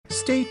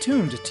Stay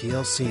tuned to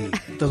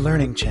TLC, the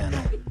Learning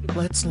Channel.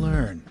 Let's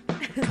learn.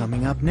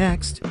 Coming up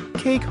next,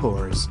 cake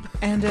whores.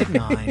 And at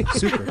 9,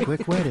 super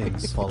quick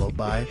weddings, followed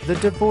by the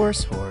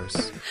divorce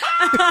horse.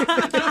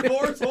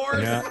 Divorce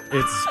horse? Yeah,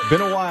 it's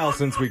been a while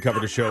since we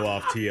covered a show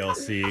off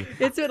TLC.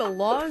 It's been a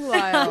long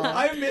while.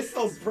 I miss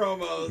those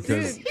promos.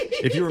 Because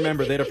if you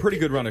remember, they had a pretty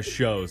good run of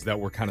shows that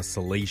were kind of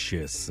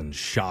salacious and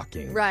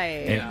shocking.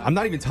 Right. And I'm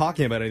not even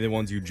talking about any of the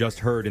ones you just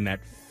heard in that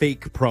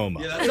fake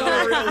promo. Yeah, that's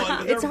not a real one,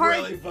 but It's they're hard.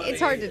 really funny.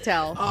 It's hard to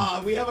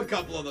tell. We have a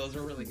couple of those.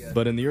 They're really good.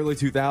 But in the early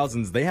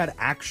 2000s, they had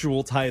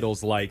actual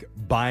titles like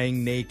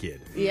Buying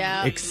Naked,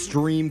 Yeah.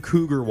 Extreme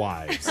Cougar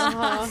Wives,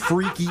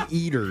 Freaky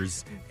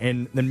Eaters,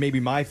 and then maybe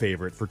my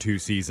favorite for 2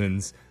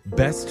 seasons,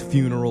 Best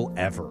Funeral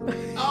Ever.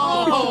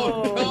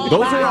 Oh, no.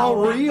 Those are all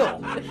real.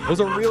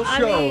 Those are real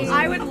shows.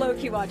 I would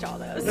low-key watch all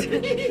those.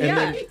 And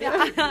then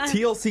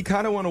TLC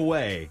kind of went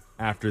away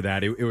after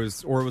that. It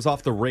was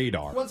off the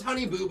radar. Once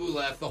Honey Boo Boo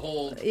left, the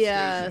whole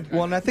Yeah. station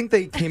Well, and I think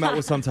they came out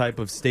with some type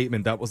of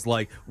statement that was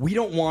like, we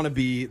don't want to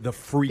be the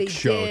freak They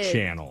show did.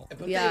 channel.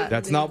 But Yeah.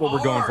 That's they not what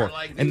we're going are. for.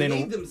 Like, they And made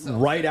then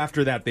themselves right that.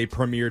 after that, they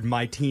premiered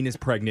My Teen is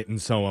Pregnant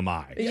and So Am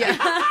I.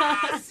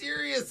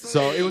 Seriously.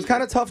 So it was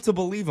kind of tough to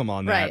believe them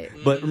on that. Right.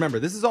 But remember,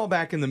 this is all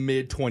back in the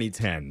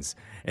mid-2010s.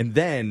 And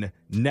then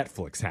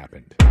Netflix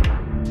happened.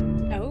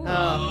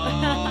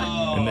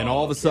 And then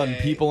all of a sudden,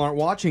 people aren't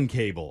watching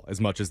cable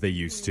as much as they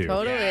used to.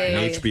 Totally.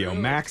 And HBO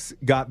Max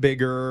got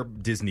bigger.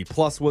 Disney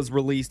Plus was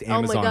released. my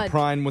Amazon God.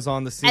 Prime was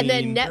on the scene. And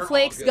then all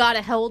Netflix good. got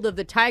a hold of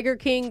the Tiger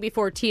King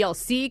before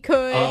TLC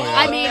could. Oh,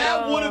 I mean,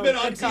 that would have been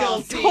on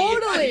TLC.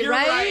 Totally, You're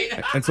right?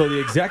 And so the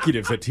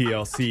executives at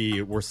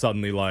TLC were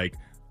suddenly like,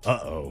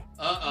 uh-oh,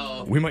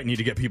 we might need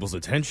to get people's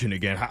attention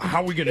again.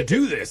 How are we going to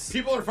do this?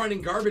 People are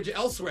finding garbage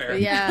elsewhere.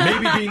 yeah.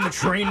 Maybe being the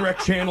train wreck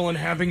channel and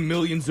having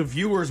millions of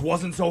viewers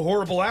wasn't so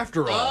horrible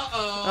after all.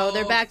 Oh,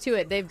 they're back to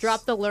it. They've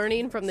dropped the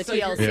learning from the So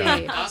you're-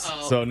 TLC. Yeah.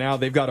 So now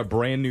they've got a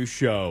brand new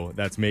show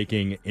that's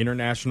making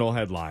international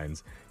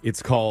headlines.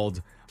 It's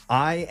called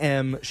I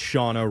Am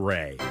Shauna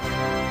Ray.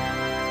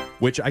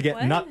 Which I get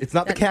it's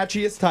not the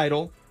catchiest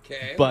title,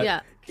 Okay. but Yeah.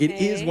 it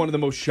is one of the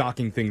most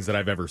shocking things that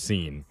I've ever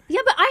seen.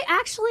 Yeah, but I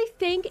actually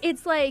think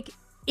it's like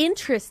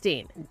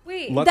interesting.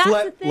 Wait. Let's That's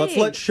let the let's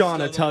thing. let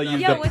Shauna tell you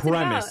Yeah, the what's it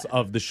premise about?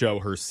 of the show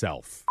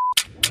herself.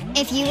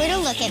 If you were to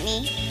look at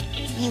me,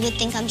 you would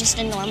think I'm just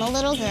a normal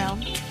little girl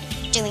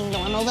doing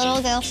normal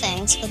little girl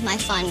things with my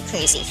fun,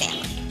 crazy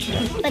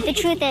family. But the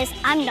truth is,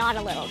 I'm not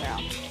a little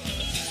girl.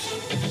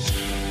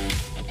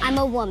 I'm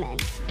a woman.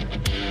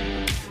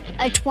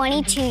 A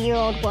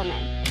 22-year-old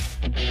woman.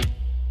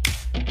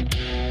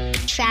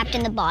 Trapped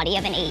in the body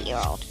of an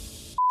 8-year-old.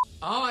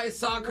 Oh, I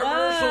saw a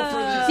commercial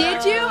for this.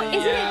 Did you? actually.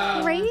 Isn't Yeah.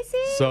 it crazy?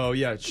 So,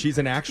 yeah, she's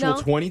an actual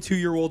No.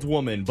 22-year-old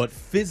woman, but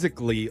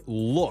physically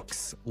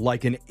looks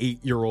like an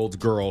 8-year-old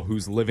girl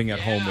who's living at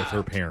home with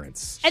her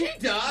parents. She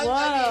does.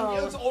 I mean,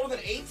 it was older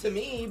than 8 to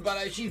me,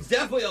 but she's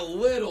definitely a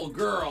little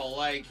girl.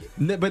 Like,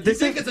 But you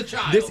think it's a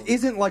child. This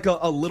isn't like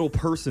a little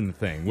person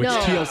thing, which No.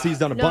 TLC's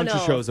done a No, bunch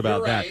of no. shows about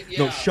You're that. right,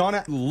 No, yeah.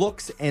 Shauna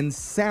looks and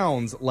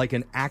sounds like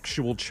an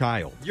actual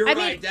child. You're I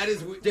right. mean, That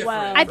is different.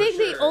 Wow. I for think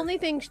sure. the only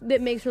thing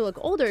that makes her look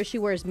older is she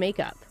wears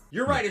makeup.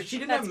 You're right. If she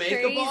didn't have That's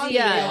makeup on, crazy. it'd be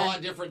Yeah. a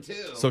lot different too.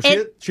 So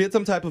she had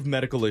some type of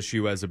medical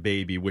issue as a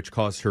baby, which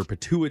caused her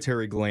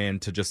pituitary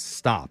gland to just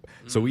stop.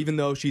 So even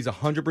though she's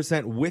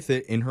 100% with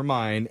it in her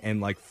mind and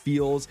like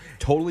feels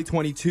totally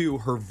 22,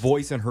 her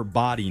voice and her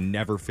body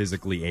never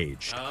physically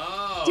aged.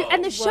 Dude,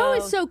 and the show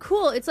Whoa. is so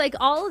cool. It's like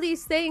all of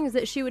these things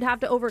that she would have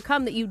to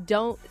overcome that you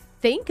don't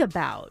think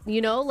about, you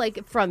know,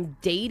 like from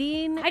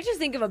dating. I just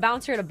think of a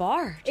bouncer at a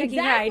bar checking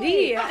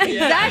Exactly. your ID.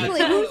 Exactly.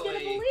 Yeah, Who's totally. going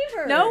to believe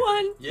her? No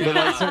one. But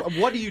like, so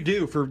what do you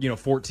do for,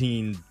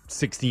 14,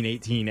 16,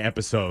 18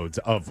 episodes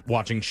of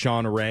watching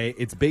Shauna Ray?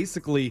 It's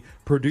basically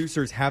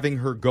producers having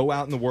her go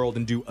out in the world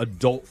and do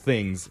adult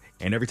things.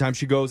 And every time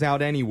she goes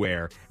out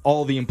anywhere,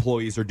 all the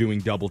employees are doing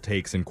double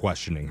takes and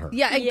questioning her.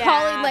 Yeah, and Yeah,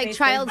 calling like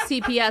basically. child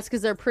CPS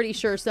because they're pretty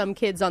sure some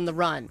kid's on the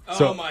run.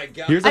 Oh my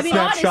God. Here's a I mean,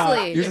 snapshot.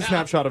 honestly. Here's a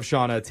snapshot of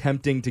Shauna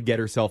attempting to get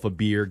herself a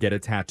beer, get a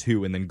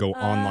tattoo, and then go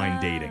online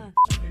dating.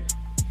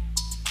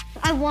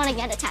 I want to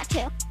get a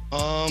tattoo.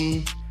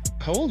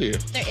 How old are you?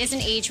 There is an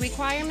age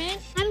requirement.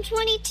 I'm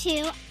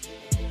 22.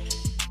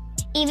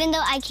 Even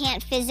though I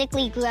can't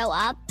physically grow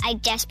up, I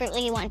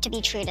desperately want to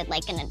be treated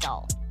like an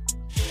adult.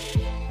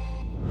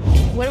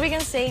 What are we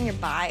going to say in your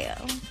bio?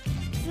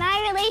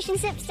 My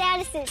relationship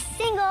status is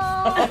single.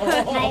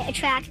 I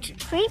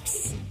attract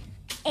creeps,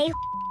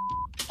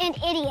 and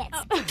idiots.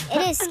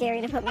 It is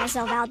scary to put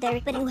myself out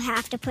there, but you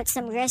have to put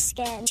some risk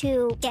in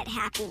to get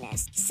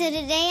happiness. So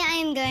today I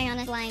am going on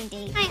a blind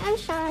date. Hi, I'm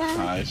Shauna.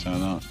 Hi,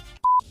 Shauna.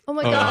 Oh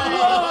my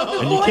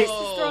God. And Voice is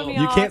throwing me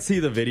you off. can't see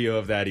the video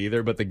of that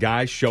either, but the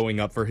guy showing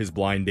up for his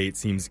blind date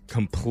seems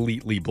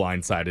completely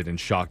blindsided and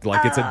shocked,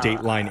 like it's a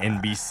Dateline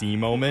NBC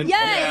moment.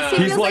 Yes, he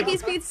He's feels like, like,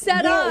 he's being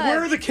set Whoa, up.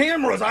 where are the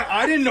cameras?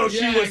 I didn't know she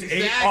Yeah, was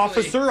exactly. 8,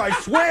 officer, I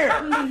swear.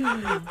 Well,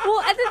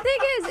 and the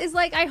thing is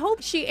like I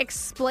hope she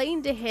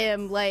explained to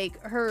him like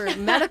her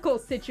medical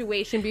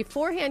situation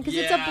beforehand because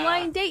it's a Yeah.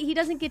 blind date. He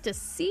doesn't get to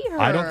see her.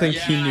 I don't think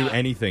he Yeah. knew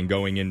anything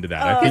going into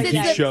that. I Oh, think 'cause he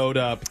it's a- showed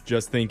up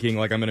just thinking,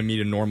 like, I'm going to meet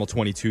a normal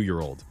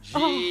 22-year-old.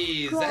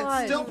 Jeez, God.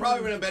 that's still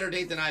probably been a better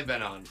date than I've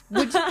been on.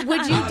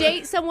 Would you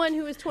date someone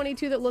who was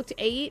 22 that looked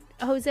 8,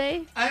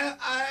 Jose?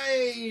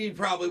 I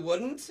probably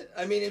wouldn't.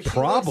 I mean, if she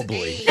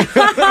Probably. looks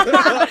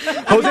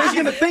 8, Jose's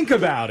going to think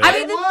about it. I I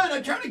mean, would.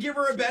 I'm trying to give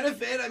her a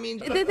benefit. I mean,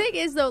 The thing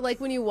is, though, like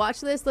when you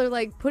watch this, they're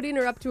like putting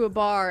her up to a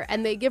bar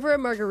and they give her a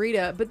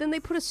margarita, but then they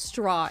put a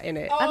straw in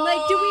it. I'm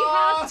like, do we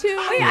have to?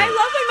 Wait, I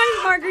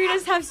love when my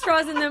margaritas have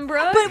straws in them,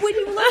 bro. But when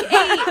you look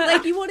 8,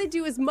 like you want to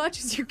do as much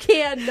as you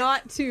can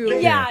not to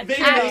Yeah, they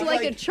act make,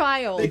 like a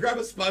child. They grab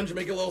a sponge and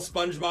make a little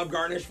SpongeBob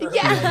garnish for her.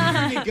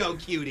 Yeah. Here you go,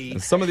 cutie.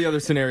 Some of the other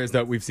scenarios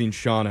that we've seen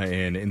Shauna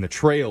in the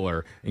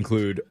trailer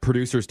include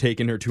producers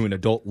taking her to an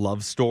adult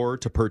love store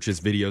to purchase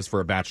videos for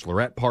a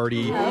bachelorette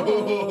party.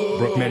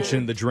 Brooke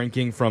mentioned the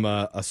drinking from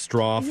a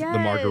straw, the Yes.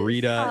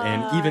 margarita,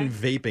 and even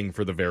vaping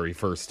for the very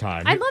first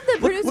time. I love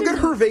that Look producers. at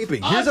her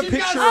vaping. Here's a she's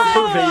picture got of her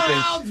some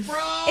vaping. clouds, bro.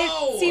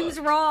 it seems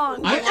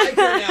wrong. I like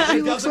her now. She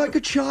It looks doesn't- like a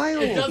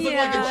child. It does look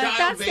like a Yeah. child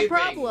That's the vaping.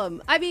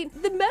 problem. I mean,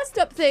 the messed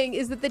up thing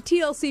is that the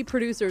TLC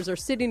producers are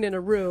sitting in a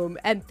room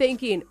and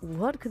thinking,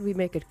 what could we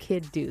make a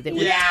kid do that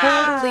would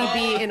Yeah. totally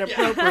be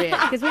inappropriate?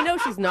 Because we know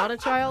she's not a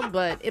child,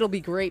 but it'll be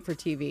great for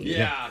TV.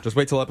 Yeah. Just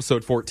wait till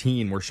episode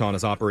 14 where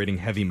Shauna's operating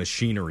heavy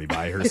machinery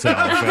by herself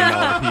and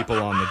all the people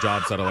on the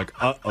job site are like,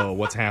 uh-oh,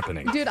 what's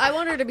happening? Dude, I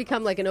want her to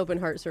become like an open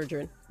heart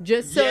surgeon.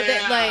 Just so Yeah,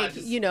 that, like,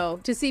 just- you know,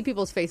 to see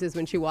people's faces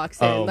when she walks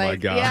in. Oh like, my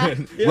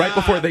god! Yeah. Right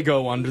before they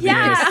go under the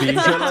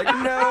anesthesia, like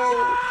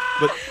no.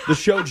 But the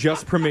show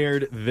just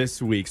premiered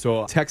this week,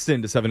 so text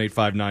in to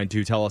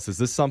 78592. Tell us, is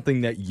this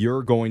something that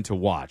you're going to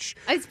watch?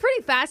 It's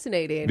pretty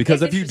fascinating.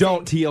 Because It's if you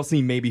don't,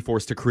 TLC may be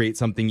forced to create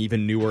something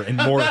even newer and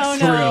more Oh,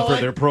 extreme no. for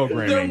Like, their They're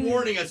programming.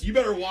 warning us. You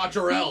better watch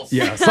or else.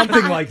 Yeah,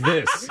 something like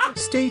this.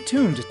 Stay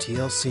tuned to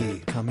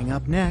TLC. Coming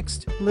up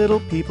next,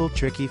 Little People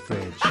Tricky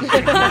Fridge.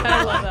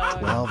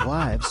 12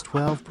 Wives,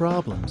 12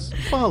 Problems.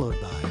 Followed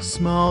by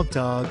Small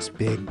Dogs,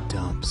 Big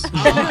Dumps. Oh,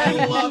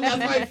 I love that's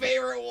my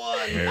favorite one.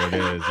 There it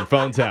is. Your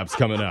phone tap's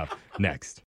coming up next.